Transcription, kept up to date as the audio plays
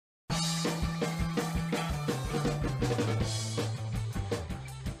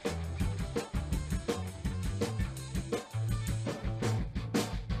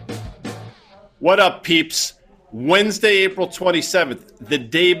What up, peeps? Wednesday, April 27th, the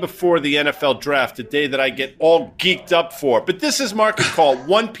day before the NFL draft, the day that I get all geeked up for. But this is Market Call,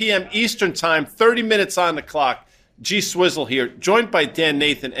 1 p.m. Eastern Time, 30 minutes on the clock. G Swizzle here, joined by Dan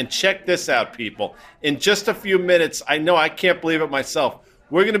Nathan. And check this out, people. In just a few minutes, I know I can't believe it myself,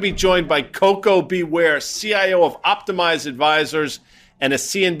 we're going to be joined by Coco Beware, CIO of Optimize Advisors and a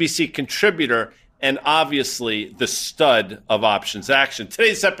CNBC contributor, and obviously the stud of options action.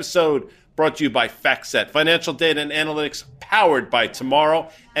 Today's episode brought to you by FactSet, financial data and analytics powered by Tomorrow.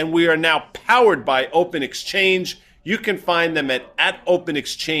 And we are now powered by Open Exchange. You can find them at Open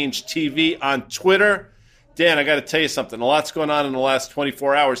Exchange TV on Twitter. Dan, I got to tell you something. A lot's going on in the last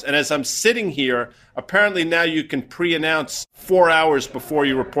 24 hours. And as I'm sitting here, apparently now you can pre-announce 4 hours before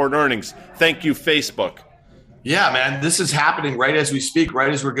you report earnings. Thank you, Facebook. Yeah, man, this is happening right as we speak,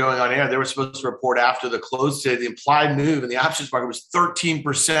 right as we're going on air. They were supposed to report after the close today. The implied move in the options market was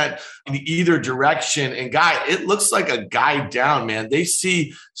 13% in either direction. And Guy, it looks like a guide down, man. They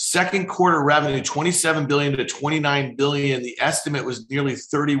see second quarter revenue, $27 billion to $29 billion. The estimate was nearly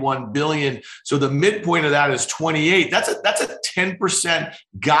 $31 billion. So the midpoint of that is 28. That's a 10%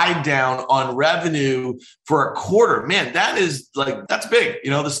 guide down on revenue for a quarter. Man, that's big. You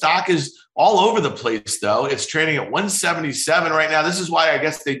know, the stock is all over the place, though. It's trading at 177 right now. This is why I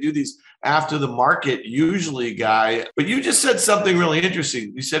guess they do these after the market usually, Guy. But you just said something really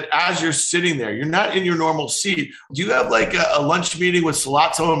interesting. You said as you're sitting there, you're not in your normal seat. Do you have like a lunch meeting with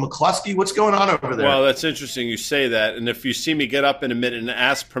Salazzo and McCluskey? What's going on over there? Well, that's interesting you say that. And if you see me get up in a minute and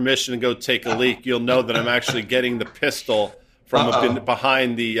ask permission to go take a leak, you'll know that I'm actually getting the pistol from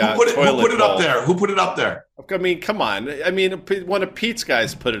behind the toilet bowl. Who put it up there? Who put it up there? I mean, come on. I mean, one of Pete's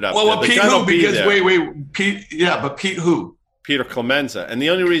guys put it up there. Well, the Pete who? Because wait, Pete. Yeah, but Pete who? Peter Clemenza. And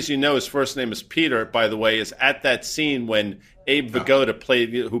the only reason you know his first name is Peter, by the way, is at that scene when Abe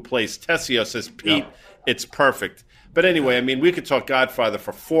Vigoda, who plays Tessio, says, Pete, it's perfect. But anyway, I mean, we could talk Godfather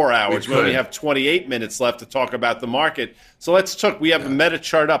for 4 hours. We only have 28 minutes left to talk about the market. So we have a meta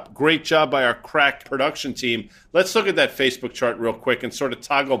chart up. Great job by our crack production team. Let's look at that Facebook chart real quick and sort of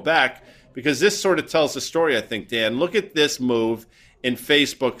toggle back, because this sort of tells the story, I think, Dan. Look at this move in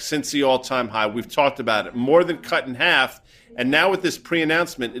Facebook since the all-time high. We've talked about it. More than cut in half. And now with this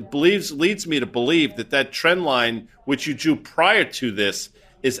pre-announcement, it leads me to believe that trend line, which you drew prior to this,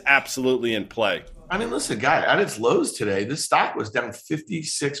 is absolutely in play. I mean, listen, Guy, at its lows today, this stock was down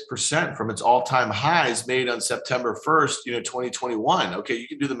 56% from its all-time highs made on September 1st, 2021. Okay, you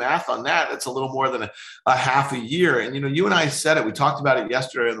can do the math on that. That's a little more than a half a year. And, you and I said it. We talked about it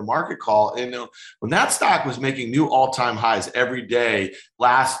yesterday on the market call. And when that stock was making new all-time highs every day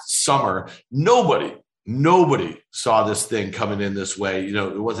last summer, nobody saw this thing coming in this way.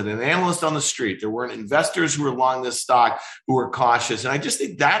 There wasn't an analyst on the street. There weren't investors who were long this stock who were cautious. And I just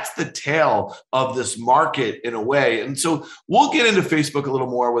think that's the tale of this market in a way. And so we'll get into Facebook a little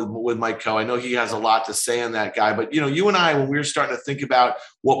more with Mike Khouw. I know he has a lot to say on that, Guy. But, you and I, when we were starting to think about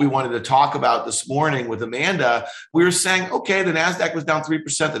what we wanted to talk about this morning with Amanda, we were saying, okay, the Nasdaq was down 3%.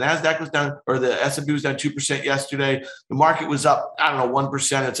 The Nasdaq was down, or the S&P was down 2% yesterday. The market was up,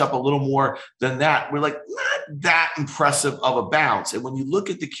 1%. It's up a little more than that. We're like, not that impressive of a bounce. And when you look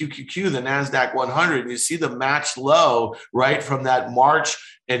at the QQQ, the Nasdaq 100, you see the match low, right, from that March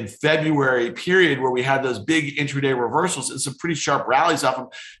and February period where we had those big intraday reversals and some pretty sharp rallies off them.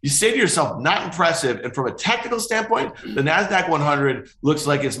 You say to yourself, not impressive. And from a technical standpoint, the Nasdaq 100 looks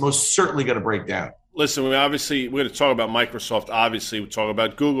like it's most certainly going to break down. Listen, we're going to talk about Microsoft. Obviously, we talk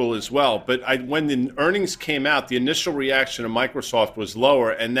about Google as well. But when the earnings came out, the initial reaction of Microsoft was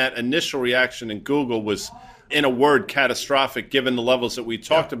lower, and that initial reaction in Google was, in a word, catastrophic, given the levels that we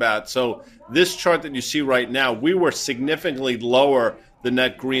talked about. So this chart that you see right now, we were significantly lower than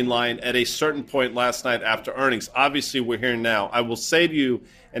that green line at a certain point last night after earnings. Obviously, we're here now. I will say to you,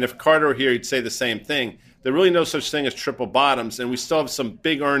 and if Carter were here, he'd say the same thing. There's really no such thing as triple bottoms, and we still have some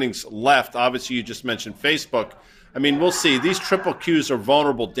big earnings left. Obviously, you just mentioned Facebook. I mean, we'll see. These triple Qs are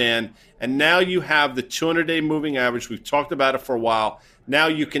vulnerable, Dan, and now you have the 200-day moving average. We've talked about it for a while. Now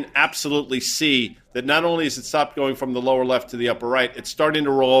you can absolutely see that not only has it stopped going from the lower left to the upper right, it's starting to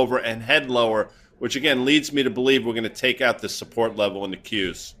roll over and head lower, which, again, leads me to believe we're going to take out the support level in the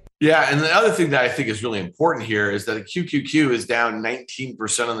Qs. Yeah, and the other thing that I think is really important here is that the QQQ is down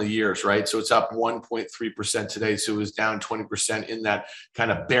 19% on the years, right? So it's up 1.3% today. So it was down 20% in that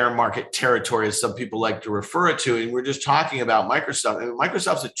kind of bear market territory, as some people like to refer it to. And we're just talking about Microsoft. I mean,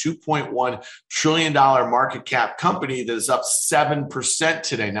 Microsoft's a $2.1 trillion market cap company that is up 7%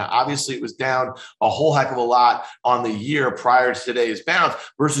 today. Now, obviously, it was down a whole heck of a lot on the year prior to today's bounce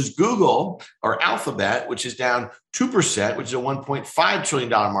versus Google or Alphabet, which is down 2%, which is a $1.5 trillion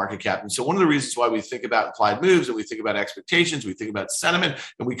market cap. And so one of the reasons why we think about implied moves and we think about expectations, we think about sentiment,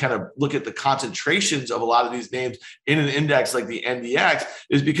 and we kind of look at the concentrations of a lot of these names in an index like the NDX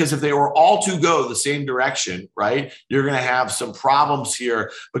is because if they were all to go the same direction, right, you're going to have some problems here.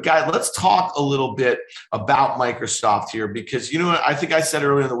 But guys, let's talk a little bit about Microsoft here, because, you know what, I think I said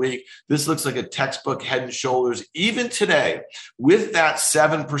earlier in the week, this looks like a textbook head and shoulders. Even today, with that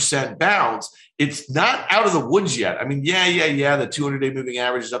 7% bounce, it's not out of the woods yet. I mean, yeah. The 200-day moving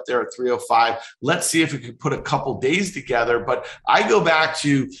average is up there at 305. Let's see if we can put a couple days together. But I go back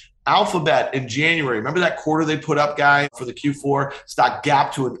to Alphabet in January. Remember that quarter they put up, guy, for the Q4? Stock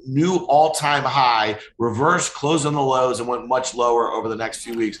gapped to a new all-time high, reversed, closed on the lows, and went much lower over the next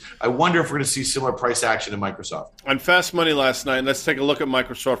few weeks. I wonder if we're going to see similar price action in Microsoft. On Fast Money last night, let's take a look at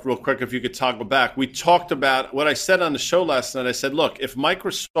Microsoft real quick if you could toggle back. We talked about what I said on the show last night. I said, look, if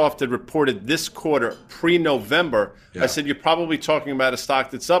Microsoft had reported this quarter pre-November, I said you're probably talking about a stock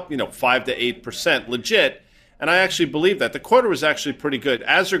that's up, 5 to 8%, legit. And I actually believe that. The quarter was actually pretty good.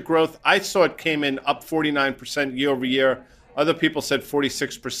 Azure growth, I saw it came in up 49% year over year. Other people said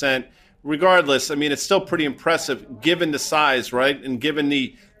 46%. Regardless, I mean, it's still pretty impressive given the size, right? And given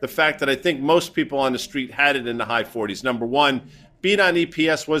the fact that I think most people on the street had it in the high 40s. Number one, beat on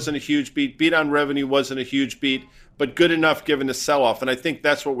EPS wasn't a huge beat. Beat on revenue wasn't a huge beat, but good enough given the sell-off. And I think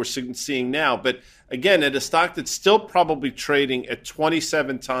that's what we're seeing now. But again, at a stock that's still probably trading at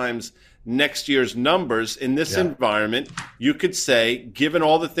 27 times next year's numbers in this environment, you could say, given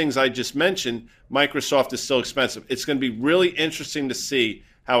all the things I just mentioned, Microsoft is still expensive. It's going to be really interesting to see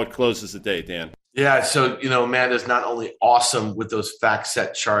how it closes the day, Dan. Yeah, so, Amanda's not only awesome with those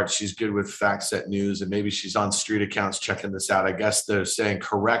FactSet charts, she's good with FactSet news, and maybe she's on street accounts checking this out. I guess they're saying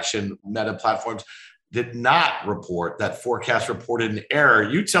correction, Meta Platforms did not report that forecast, reported an error.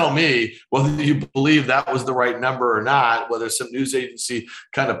 You tell me whether you believe that was the right number or not, whether some news agency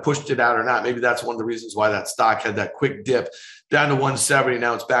kind of pushed it out or not. Maybe that's one of the reasons why that stock had that quick dip down to 170.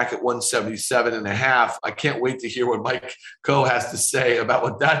 Now it's back at 177.5. I can't wait to hear what Mike Khouw has to say about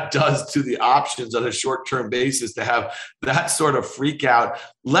what that does to the options on a short-term basis to have that sort of freak out.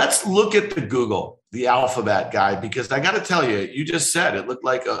 Let's look at the Google, the Alphabet guy, because I got to tell you, you just said it looked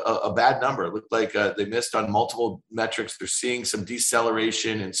like a bad number. It looked like they missed on multiple metrics. They're seeing some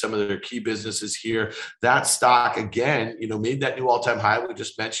deceleration in some of their key businesses here. That stock, again, made that new all-time high we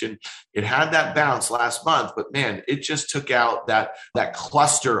just mentioned. It had that bounce last month, but man, it just took out that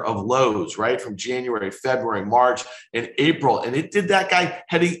cluster of lows, right, from January, February, March, and April. And it did that, guy,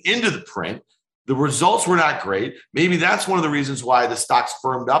 heading into the print. The results were not great. Maybe that's one of the reasons why the stock's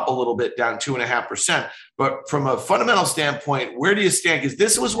firmed up a little bit, down 2.5%. But from a fundamental standpoint, where do you stand? Because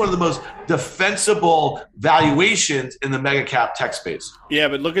this was one of the most defensible valuations in the mega cap tech space. Yeah,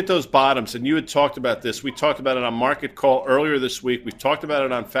 but look at those bottoms. And you had talked about this. We talked about it on Market Call earlier this week. We've talked about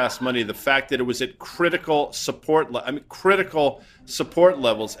it on Fast Money, the fact that it was at critical support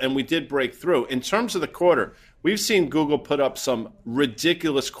levels, and we did break through. In terms of the quarter, we've seen Google put up some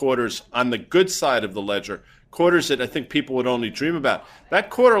ridiculous quarters on the good side of the ledger, quarters that I think people would only dream about. That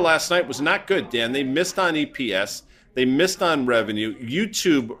quarter last night was not good, Dan. They missed on EPS. They missed on revenue.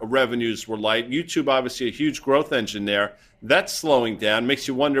 YouTube revenues were light. YouTube, obviously, a huge growth engine there. That's slowing down. Makes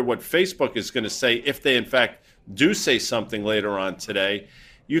you wonder what Facebook is going to say if they, in fact, do say something later on today.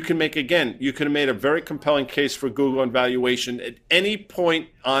 You can have made a very compelling case for Google on valuation. At any point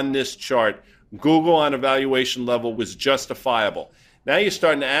on this chart, Google on a valuation level was justifiable. Now you're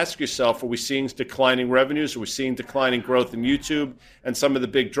starting to ask yourself, are we seeing declining revenues? Are we seeing declining growth in YouTube and some of the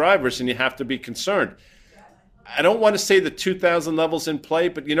big drivers? And you have to be concerned. I don't want to say the 2,000 level's in play,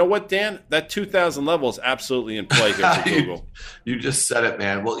 but you know what, Dan? That 2,000 level is absolutely in play here for Google. You just said it,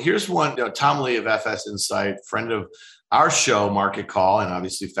 man. Well, here's one. Tom Lee of FS Insight, friend of our show, Market Call, and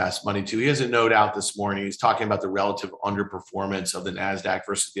obviously Fast Money too. He has a note out this morning. He's talking about the relative underperformance of the Nasdaq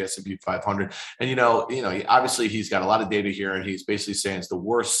versus the S&P 500. And obviously he's got a lot of data here, and he's basically saying it's the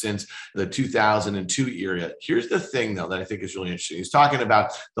worst since the 2002 era. Here's the thing, though, that I think is really interesting. He's talking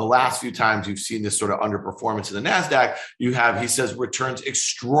about the last few times you've seen this sort of underperformance in the Nasdaq. He says, returns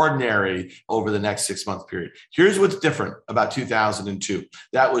extraordinary over the next 6-month period. Here's what's different about 2002.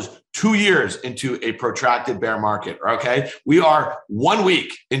 That was 2 years into a protracted bear market. Okay. We are 1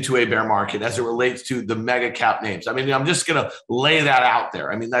 week into a bear market as it relates to the mega cap names. I mean, I'm just going to lay that out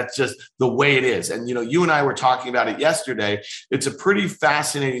there. I mean, that's just the way it is. And, you and I were talking about it yesterday. It's a pretty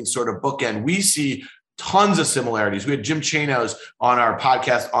fascinating sort of bookend. We see tons of similarities. We had Jim Chanos on our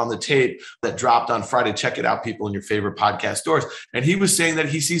podcast On the Tape that dropped on Friday. Check it out, people, in your favorite podcast stores. And he was saying that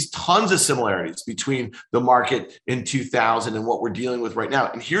he sees tons of similarities between the market in 2000 and what we're dealing with right now.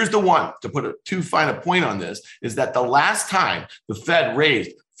 And here's the one, to put too fine a point on this, is that the last time the Fed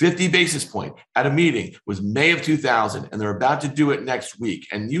raised 50 basis point at a meeting was May of 2000, and they're about to do it next week.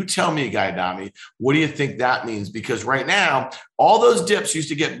 And you tell me, Guy Adami, what do you think that means? Because right now, all those dips used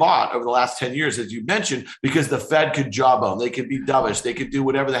to get bought over the last 10 years, as you mentioned, because the Fed could jawbone, they could be dovish, they could do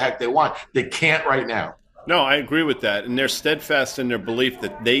whatever the heck they want. They can't right now. No, I agree with that. And they're steadfast in their belief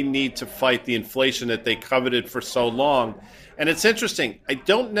that they need to fight the inflation that they coveted for so long. And it's interesting. I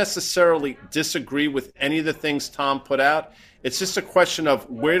don't necessarily disagree with any of the things Tom put out. It's just a question of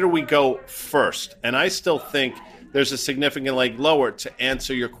where do we go first? And I still think there's a significant leg lower to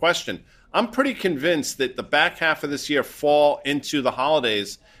answer your question. I'm pretty convinced that the back half of this year, fall into the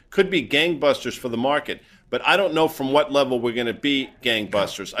holidays, could be gangbusters for the market. But I don't know from what level we're going to be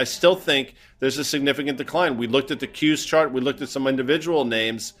gangbusters. I still think there's a significant decline. We looked at the Q's chart. We looked at some individual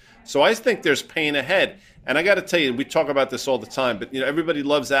names. So I think there's pain ahead. And I got to tell you, we talk about this all the time, but everybody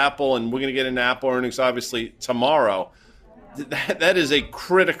loves Apple, and we're going to get into Apple earnings obviously tomorrow. That is a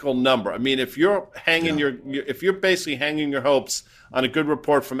critical number. I mean, if you're hanging if you're basically hanging your hopes on a good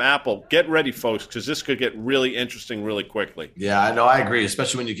report from Apple, get ready, folks, because this could get really interesting really quickly. Yeah, I know. I agree,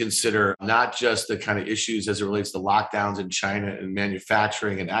 especially when you consider not just the kind of issues as it relates to lockdowns in China and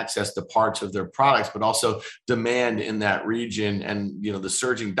manufacturing and access to parts of their products, but also demand in that region and, the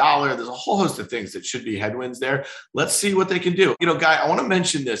surging dollar. There's a whole host of things that should be headwinds there. Let's see what they can do. Guy, I want to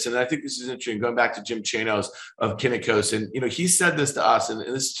mention this, and I think this is interesting, going back to Jim Chanos of Kinnikos. And, he said this to us, and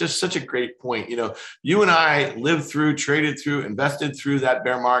it's just such a great point. You and I lived through, traded through, invested through that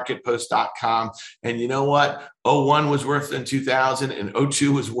bear market post.com. And you know what? 01 was worse than 2000 and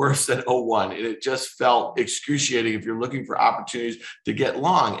 02 was worse than 01. And it just felt excruciating if you're looking for opportunities to get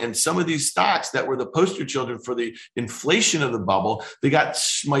long. And some of these stocks that were the poster children for the inflation of the bubble, they got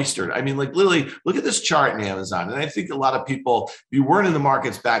schmeistered. I mean, like literally, look at this chart in Amazon. And I think a lot of people, if you weren't in the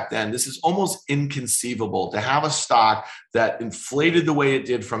markets back then, this is almost inconceivable to have a stock that inflated the way it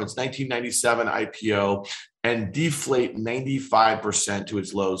did from its 1997 IPO and deflate 95% to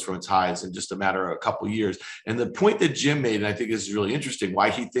its lows from its highs in just a matter of a couple of years. And the point that Jim made, and I think is really interesting,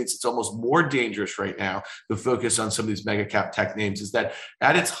 why he thinks it's almost more dangerous right now to focus on some of these mega cap tech names, is that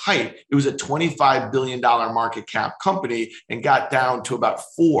at its height, it was a $25 billion market cap company and got down to about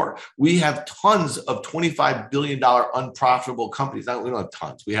 4. We have tons of $25 billion unprofitable companies. Now, we don't have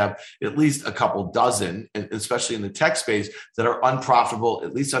tons. We have at least a couple dozen, and especially in the tech space, that are unprofitable,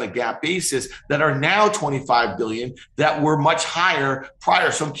 at least on a GAAP basis, that are now $25 billion that were much higher prior.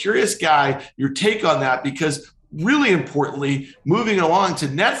 So I'm curious, Guy, your take on that, because really importantly, moving along to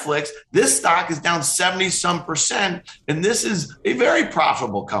Netflix, this stock is down 70-some%, and this is a very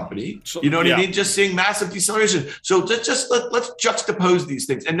profitable company. You know what I mean? Just seeing massive deceleration. So let's juxtapose these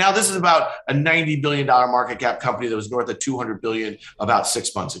things. And now this is about a $90 billion market cap company that was north of $200 billion about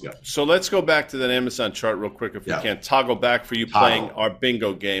 6 months ago. So let's go back to that Amazon chart real quick, if we can. Toggle back for you playing our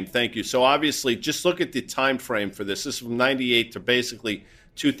bingo game. Thank you. So obviously, just look at the time frame for this. This is from 98 to basically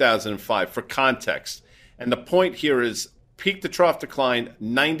 2005 for context. And the point here is peak to trough decline,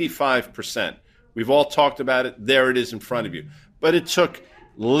 95%. We've all talked about it. There it is in front of you. But it took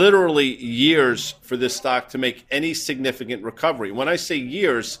literally years for this stock to make any significant recovery. When I say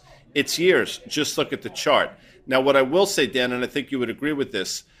years, it's years. Just look at the chart. Now, what I will say, Dan, and I think you would agree with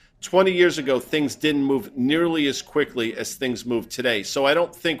this, 20 years ago, things didn't move nearly as quickly as things move today. So I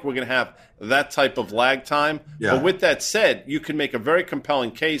don't think we're going to have that type of lag time. Yeah. But with that said, you can make a very compelling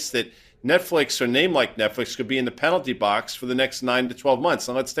case that Netflix, or a name like Netflix, could be in the penalty box for the next 9 to 12 months.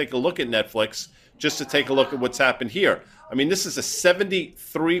 Now let's take a look at Netflix just to take a look at what's happened here. I mean, this is a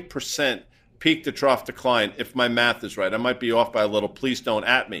 73% peak to trough decline, if my math is right. I might be off by a little. Please don't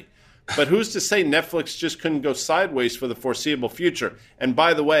at me. But who's to say Netflix just couldn't go sideways for the foreseeable future? And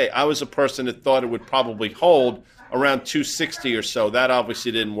by the way, I was a person that thought it would probably hold around 260 or so. That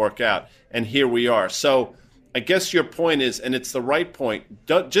obviously didn't work out. And here we are. So I guess your point is, and it's the right point,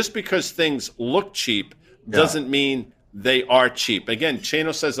 just because things look cheap doesn't mean they are cheap. Again,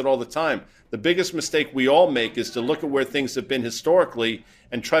 Chano says it all the time. The biggest mistake we all make is to look at where things have been historically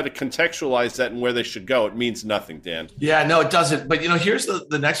and try to contextualize that and where they should go. It means nothing, Dan. Yeah, no, it doesn't. But, here's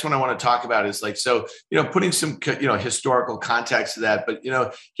the next one I want to talk about is putting some, historical context to that. But,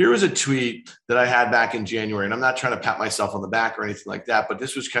 here was a tweet that I had back in January, and I'm not trying to pat myself on the back or anything like that, but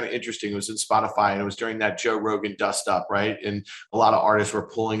this was kind of interesting. It was in Spotify, and it was during that Joe Rogan dust up, right? And a lot of artists were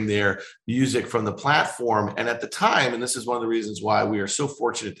pulling their music from the platform. And at the time, and this is one of the reasons why we are so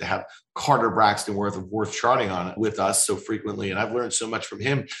fortunate to have Carter Braxton Worth charting on with us so frequently. And I've learned so much from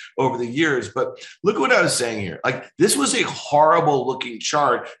him over the years. But look what I was saying here. Like, this was a horrible looking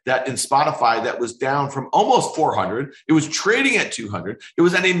chart that in Spotify that was down from almost 400. It was trading at 200. It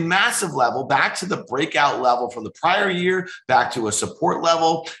was at a massive level, back to the breakout level from the prior year, back to a support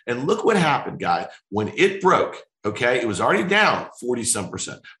level. And look what happened, guy. When it broke, okay, it was already down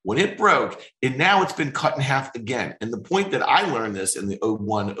 40-some%. When it broke, and now it's been cut in half again. And the point that I learned this in the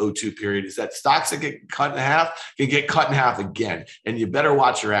 01, 02 period is that stocks that get cut in half can get cut in half again. And you better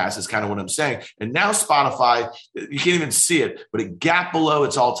watch your ass is kind of what I'm saying. And now Spotify, you can't even see it, but it gapped below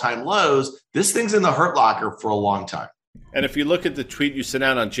its all-time lows. This thing's in the hurt locker for a long time. And if you look at the tweet you sent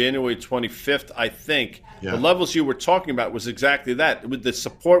out on January 25th, I think the levels you were talking about was exactly that. The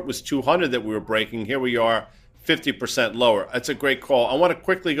support was 200 that we were breaking. Here we are, 50% lower. That's a great call. I want to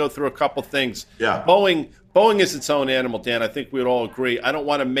quickly go through a couple things. Yeah. Boeing is its own animal, Dan. I think we would all agree. I don't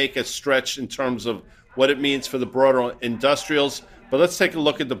want to make a stretch in terms of what it means for the broader industrials, but let's take a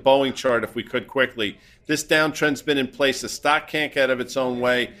look at the Boeing chart if we could quickly. This downtrend's been in place. The stock can't get out of its own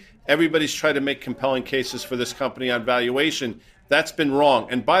way. Everybody's tried to make compelling cases for this company on valuation. That's been wrong.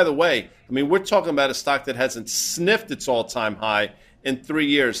 And by the way, we're talking about a stock that hasn't sniffed its all-time high in 3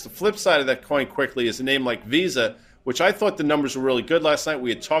 years. The flip side of that coin quickly is a name like Visa, which I thought the numbers were really good last night. We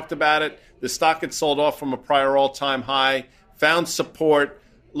had talked about it. The stock had sold off from a prior all-time high, found support.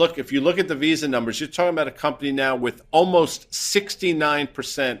 Look, if you look at the Visa numbers, you're talking about a company now with almost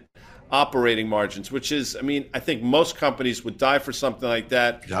 69% operating margins, which is, I think most companies would die for something like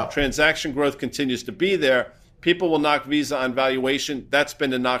that. Yep. Transaction growth continues to be there. People will knock Visa on valuation. That's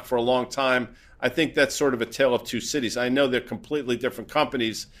been a knock for a long time. I think that's sort of a tale of two cities. I know they're completely different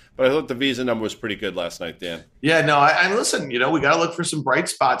companies, but I thought the Visa number was pretty good last night, Dan. Yeah, no, I listen, we got to look for some bright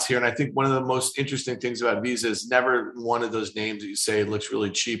spots here. And I think one of the most interesting things about Visa is never one of those names that you say it looks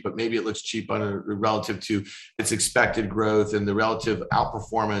really cheap, but maybe it looks cheap relative to its expected growth and the relative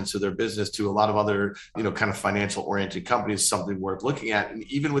outperformance of their business to a lot of other, kind of financial oriented companies, something worth looking at. And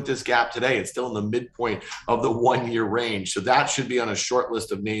even with this gap today, it's still in the midpoint of the 1 year range. So that should be on a short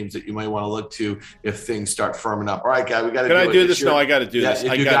list of names that you might want to look to if things start firming up. All right, guy, we got to do it. Can I do this? No, I got to do this.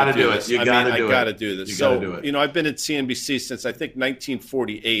 You got to do it. You got to do it. I got to do this. You got to do it. I've been at CNBC since I think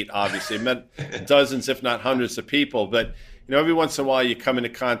 1948, obviously. I met dozens, if not hundreds of people. But, every once in a while you come into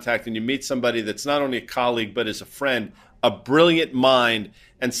contact and you meet somebody that's not only a colleague but is a friend, a brilliant mind,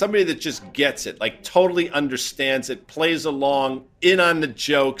 and somebody that just gets it, like totally understands it, plays along, in on the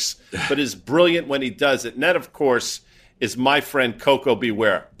jokes, but is brilliant when he does it. And that, of course, is my friend Coco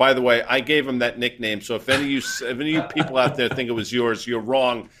Beware. By the way, I gave him that nickname, so if any of you people out there think it was yours, you're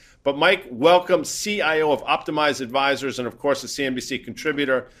wrong. But Mike, welcome, CIO of Optimize Advisors, and of course a CNBC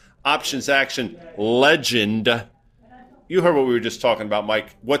contributor, Options Action legend. You heard what we were just talking about,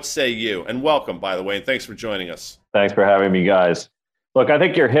 Mike. What say you? And welcome, by the way, and thanks for joining us. Thanks for having me, guys. Look, I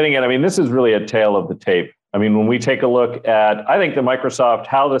think you're hitting it. This is really a tale of the tape. When we take a look at, I think the Microsoft,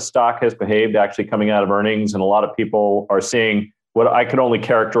 how the stock has behaved actually coming out of earnings, and a lot of people are seeing what I could only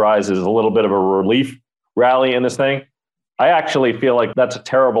characterize as a little bit of a relief rally in this thing. I actually feel like that's a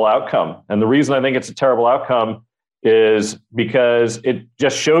terrible outcome. And the reason I think it's a terrible outcome is because it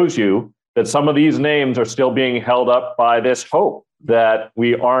just shows you that some of these names are still being held up by this hope that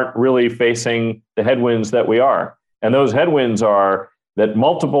we aren't really facing the headwinds that we are. And those headwinds are that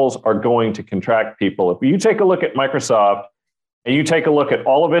multiples are going to contract, people. If you take a look at Microsoft and you take a look at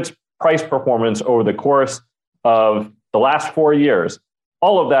all of its price performance over the course of the last 4 years,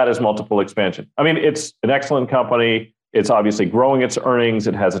 all of that is multiple expansion. It's an excellent company. It's obviously growing its earnings.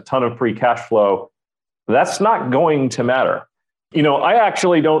 It has a ton of free cash flow. That's not going to matter. I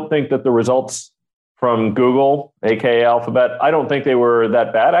actually don't think that the results from Google, aka Alphabet, I don't think they were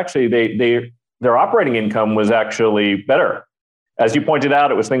that bad. Actually, their operating income was actually better. As you pointed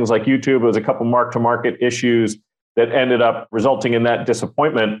out, it was things like YouTube. It was a couple mark-to-market issues that ended up resulting in that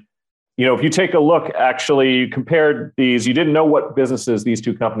disappointment. If you take a look, actually, you compared these, you didn't know what businesses these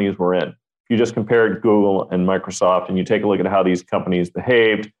two companies were in. You just compared Google and Microsoft, and you take a look at how these companies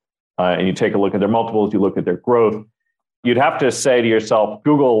behaved, and you take a look at their multiples, you look at their growth, you'd have to say to yourself,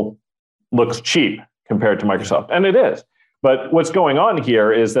 Google looks cheap compared to Microsoft, and it is. But what's going on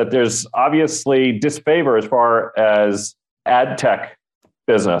here is that there's obviously disfavor as far as ad tech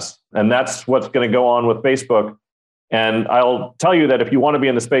business. And that's what's going to go on with Facebook. And I'll tell you that if you want to be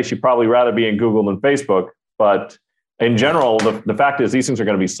in the space, you'd probably rather be in Google than Facebook. But in general, the fact is these things are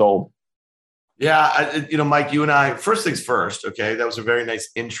going to be sold. Yeah, Mike, you and I, first things first, okay? That was a very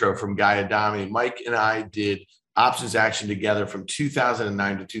nice intro from Guy Adami. Mike and I did options action together from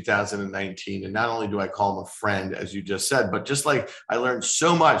 2009 to 2019. And not only do I call him a friend, as you just said, but just like I learned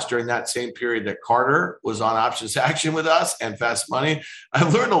so much during that same period that Carter was on options action with us and Fast Money, I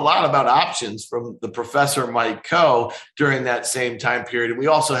learned a lot about options from the professor Mike Khouw during that same time period. And we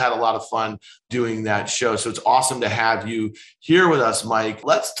also had a lot of fun doing that show. So it's awesome to have you here with us, Mike.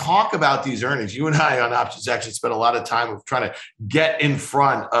 Let's talk about these earnings. You and I on options action spent a lot of time of trying to get in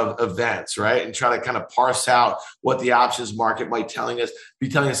front of events, right? And try to kind of parse out what the options market might be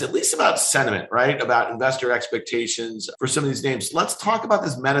telling us at least about sentiment, right? About investor expectations for some of these names. Let's talk about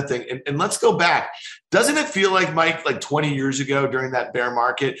this meta thing and let's go back. Doesn't it feel like, Mike, like 20 years ago during that bear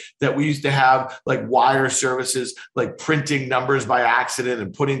market that we used to have like wire services, like printing numbers by accident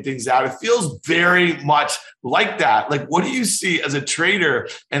and putting things out? It feels very much like that. Like, what do you see as a trader?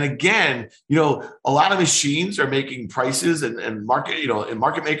 And again, a lot of machines are making prices and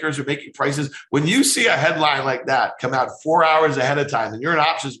market makers are making prices. When you see a headline like that come out 4 hours ahead of time and you're an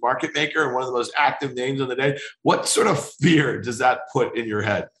options market maker and one of the most active names on the day, what sort of fear does that put in your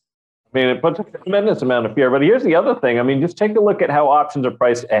head? I mean, it puts a tremendous amount of fear. But here's the other thing. I mean, just take a look at how options are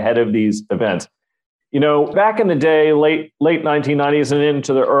priced ahead of these events. Back in the day, late 1990s and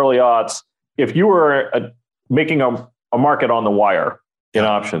into the early aughts, if you were making a market on the wire in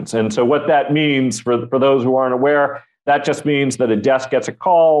options. And so what that means for those who aren't aware, that just means that a desk gets a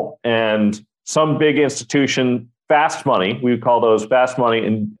call and some big institution, Fast Money, we would call those Fast Money.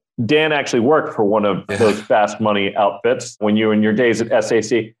 And Dan actually worked for one of those Fast Money outfits when you were in your days at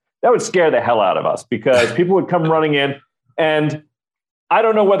SAC. That would scare the hell out of us because people would come running in. And I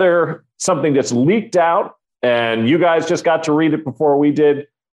don't know whether something just leaked out and you guys just got to read it before we did.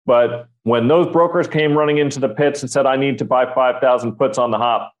 But when those brokers came running into the pits and said, I need to buy 5,000 puts on the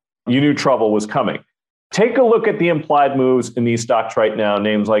hop, you knew trouble was coming. Take a look at the implied moves in these stocks right now,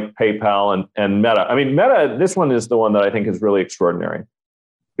 names like PayPal and Meta. I mean, Meta, this one is the one that I think is really extraordinary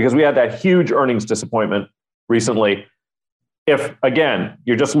because we had that huge earnings disappointment recently. If, again,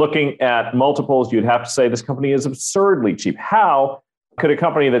 you're just looking at multiples, you'd have to say this company is absurdly cheap. How could a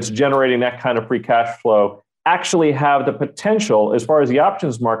company that's generating that kind of free cash flow actually have the potential, as far as the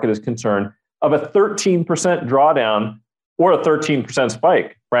options market is concerned, of a 13% drawdown or a 13%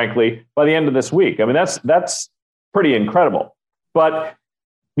 spike, frankly, by the end of this week? I mean, that's pretty incredible. But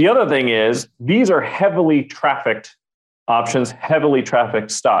the other thing is, these are heavily trafficked options, heavily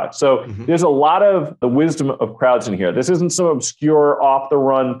trafficked stocks. So there's a lot of the wisdom of crowds in here. This isn't some obscure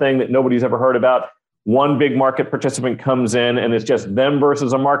off-the-run thing that nobody's ever heard about. One big market participant comes in and it's just them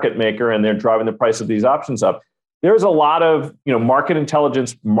versus a market maker and they're driving the price of these options up. There's a lot of market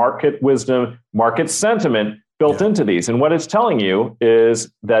intelligence, market wisdom, market sentiment built into these. And what it's telling you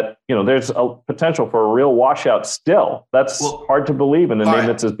is that there's a potential for a real washout still. That's hard to believe in a name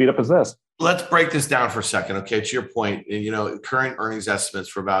that's as beat up as this. Let's break this down for a second. Okay. To your point, current earnings estimates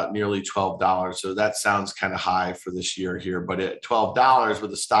for about nearly $12. So that sounds kind of high for this year here, but at $12 with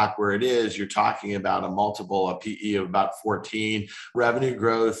the stock where it is, you're talking about a multiple, a PE of about 14. Revenue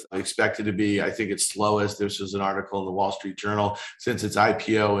growth expected to be, I think it's slowest. This was an article in the Wall Street Journal since its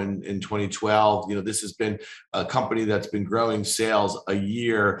IPO in 2012. This has been a company that's been growing sales a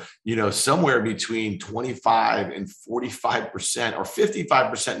year, somewhere between 25 and 45% or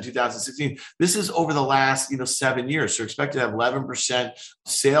 55% in 2016. This is over the last, 7 years. So expect to have 11%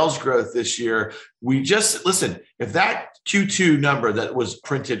 sales growth this year. Listen, if that Q2 number that was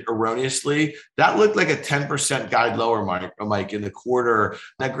printed erroneously, that looked like a 10% guide lower, Mike, in the quarter.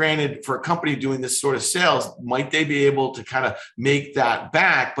 Now, granted, for a company doing this sort of sales, might they be able to kind of make that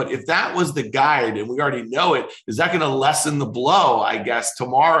back? But if that was the guide and we already know it, is that going to lessen the blow, I guess,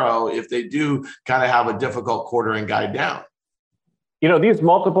 tomorrow if they do kind of have a difficult quarter and guide down? These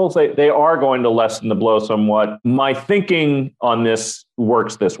multiples, they are going to lessen the blow somewhat. My thinking on this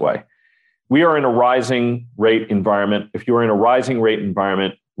works this way. We are in a rising rate environment. If you're in a rising rate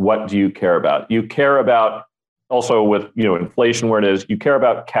environment, what do you care about? You care about also with inflation where it is, you care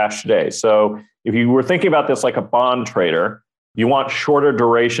about cash today. So if you were thinking about this like a bond trader, you want shorter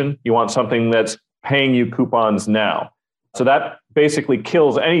duration. You want something that's paying you coupons now. So that basically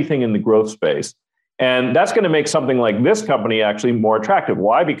kills anything in the growth space. And that's going to make something like this company actually more attractive.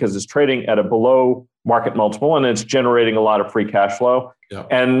 Why? Because it's trading at a below market multiple and it's generating a lot of free cash flow. Yeah.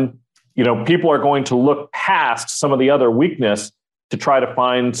 And people are going to look past some of the other weakness to try to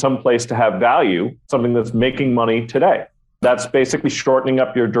find some place to have value, something that's making money today. That's basically shortening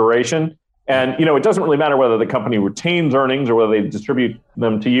up your duration. And, it doesn't really matter whether the company retains earnings or whether they distribute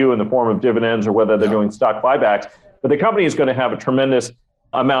them to you in the form of dividends or whether they're doing stock buybacks. But the company is going to have a tremendous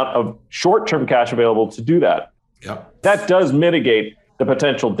amount of short-term cash available to do that. Yep. That does mitigate the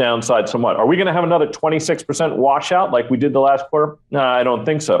potential downside somewhat. Are we going to have another 26% washout like we did the last quarter? No, I don't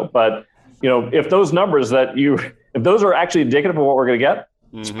think so. But, if those numbers if those are actually indicative of what we're going to get,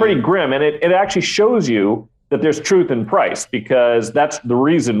 it's pretty grim. And it actually shows you that there's truth in price, because that's the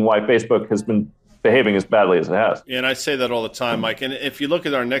reason why Facebook has been behaving as badly as it has. Yeah, and I say that all the time, Mike. And if you look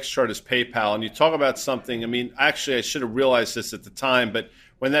at our next chart is PayPal, and you talk about something, actually I should have realized this at the time, but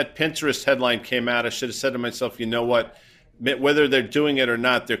when that Pinterest headline came out, I should have said to myself, you know what, whether they're doing it or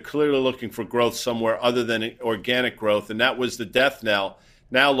not, they're clearly looking for growth somewhere other than organic growth, and that was the death knell.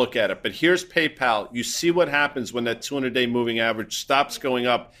 Now look at it. But here's PayPal. You see what happens when that 200-day moving average stops going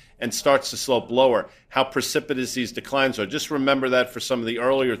up and starts to slope lower, how precipitous these declines are. Just remember that for some of the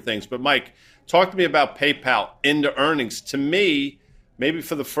earlier things. But, Mike, talk to me about PayPal into earnings. To me, maybe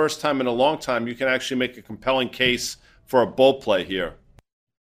for the first time in a long time, you can actually make a compelling case for a bull play here.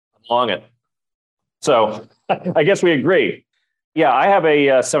 I'm long it. So I guess we agree. Yeah, I have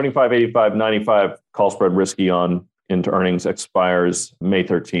a 75, 85, 95 call spread risky on into earnings, expires May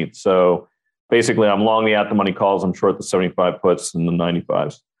 13th. So basically, I'm long the at-the-money calls. I'm short the 75 puts and the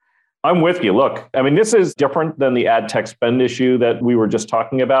 95s. I'm with you. Look, this is different than the ad tech spend issue that we were just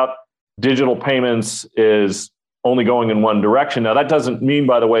talking about. Digital payments is only going in one direction. Now, that doesn't mean,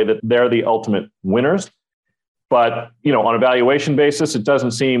 by the way, that they're the ultimate winners. But, on a valuation basis, it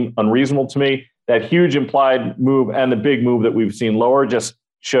doesn't seem unreasonable to me. That huge implied move and the big move that we've seen lower just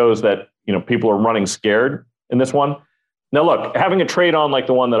shows that, people are running scared in this one. Now, look, having a trade on like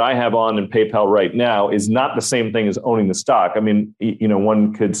the one that I have on in PayPal right now is not the same thing as owning the stock.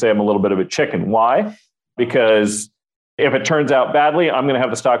 One could say I'm a little bit of a chicken. Why? Because if it turns out badly, I'm going to have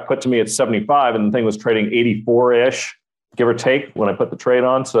the stock put to me at 75, and the thing was trading 84-ish, give or take, when I put the trade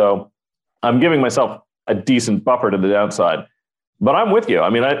on. So I'm giving myself a decent buffer to the downside. But I'm with you.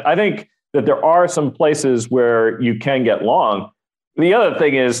 I think that there are some places where you can get long. The other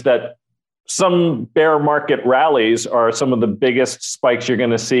thing is that some bear market rallies are some of the biggest spikes you're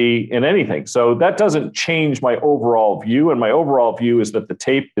going to see in anything. So that doesn't change my overall view. And my overall view is that the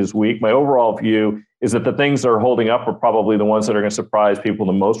tape is weak. My overall view is that the things that are holding up are probably the ones that are going to surprise people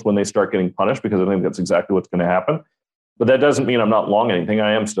the most when they start getting punished, because I think that's exactly what's going to happen. But that doesn't mean I'm not long anything.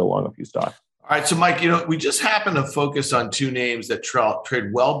 I am still long a few stocks. All right, so Mike, we just happen to focus on two names that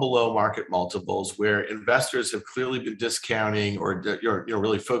trade well below market multiples, where investors have clearly been discounting or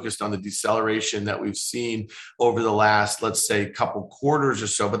really focused on the deceleration that we've seen over the last, let's say, couple quarters or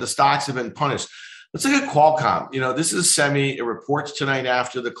so. But the stocks have been punished. Let's look at Qualcomm. This is semi. It reports tonight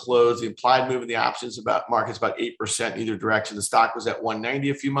after the close. The implied move in the options market's about 8% in either direction. The stock was at 190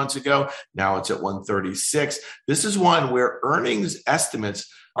 a few months ago. Now it's at 136. This is one where earnings estimates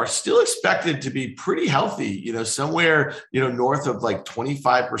are still expected to be pretty healthy, somewhere, north of like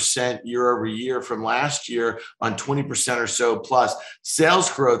 25% year over year from last year on 20% or so plus sales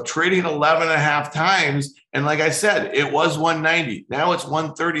growth, trading at 11 and a half times. And like I said, it was 190. Now it's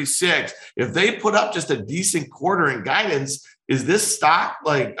 136. If they put up just a decent quarter in guidance, is this stock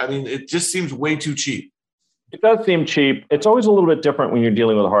it just seems way too cheap. It does seem cheap. It's always a little bit different when you're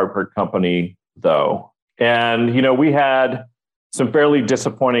dealing with a hardware company, though. And, we had some fairly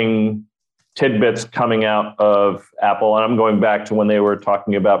disappointing tidbits coming out of Apple. And I'm going back to when they were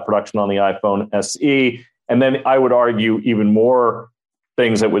talking about production on the iPhone SE. And then I would argue even more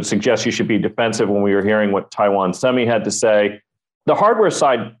things that would suggest you should be defensive when we were hearing what Taiwan Semi had to say. The hardware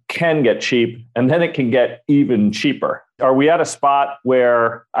side can get cheap, and then it can get even cheaper. Are we at a spot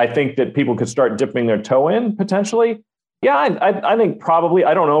where I think that people could start dipping their toe in potentially? Yeah, I think probably.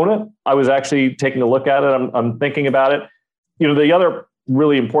 I don't own it. I was actually taking a look at it. I'm thinking about it. The other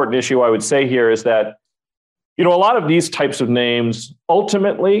really important issue I would say here is that, a lot of these types of names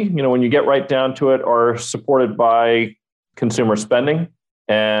ultimately, when you get right down to it, are supported by consumer spending.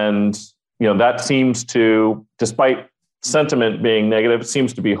 And, that seems to, despite sentiment being negative, it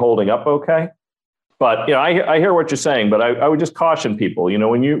seems to be holding up okay. But, I hear what you're saying, but I would just caution people,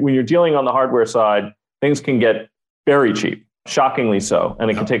 when you're dealing on the hardware side, things can get very cheap, shockingly so, and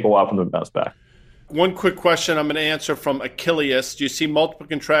it can take a while for them to bounce back. One quick question I'm going to answer from Achilles. Do you see multiple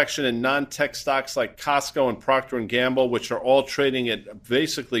contraction in non-tech stocks like Costco and Procter & Gamble, which are all trading at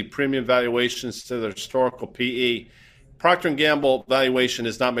basically premium valuations to their historical PE? Procter & Gamble valuation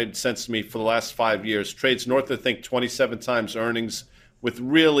has not made sense to me for the last 5 years. Trades north of, I think, 27 times earnings with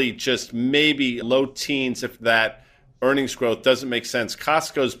really just maybe low teens, if that, earnings growth. Doesn't make sense.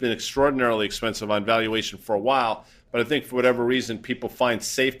 Costco's been extraordinarily expensive on valuation for a while. But I think for whatever reason, people find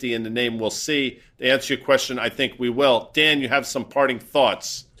safety in the name. We'll see. To answer your question, I think we will. Dan, you have some parting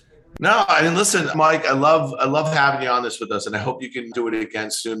thoughts. No, I mean, listen, Mike, I love having you on this with us, and I hope you can do it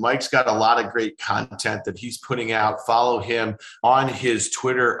again soon. Mike's got a lot of great content that he's putting out. Follow him on his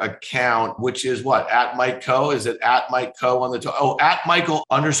Twitter account, which is what? At Mike Khouw? Is it at Mike Khouw on the at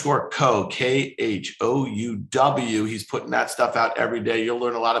Michael_Khouw, Khouw. He's putting that stuff out every day. You'll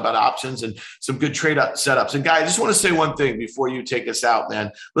learn a lot about options and some good trade up setups. And guys, I just want to say one thing before you take us out,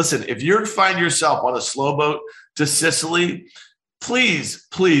 man. Listen, if you find yourself on a slow boat to Sicily, please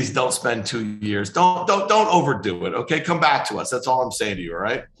don't spend 2 years. Don't overdo it. Okay. Come back to us. That's all I'm saying to you. All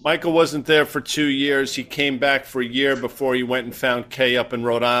right. Michael wasn't there for 2 years. He came back for a year before he went and found Kay up in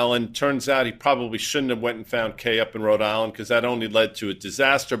Rhode Island. Turns out he probably shouldn't have went and found Kay up in Rhode Island because that only led to a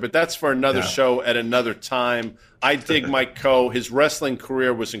disaster. But that's for another show at another time. I dig Mike Khouw. His wrestling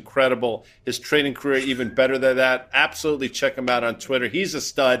career was incredible. His trading career even better than that. Absolutely check him out on Twitter. He's a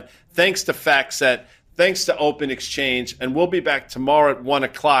stud. Thanks to FactSet. Thanks to Open Exchange, and we'll be back tomorrow at 1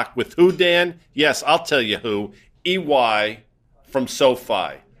 o'clock with who, Dan? Yes, I'll tell you who. EY from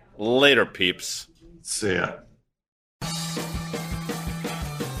SoFi. Later, peeps. See ya.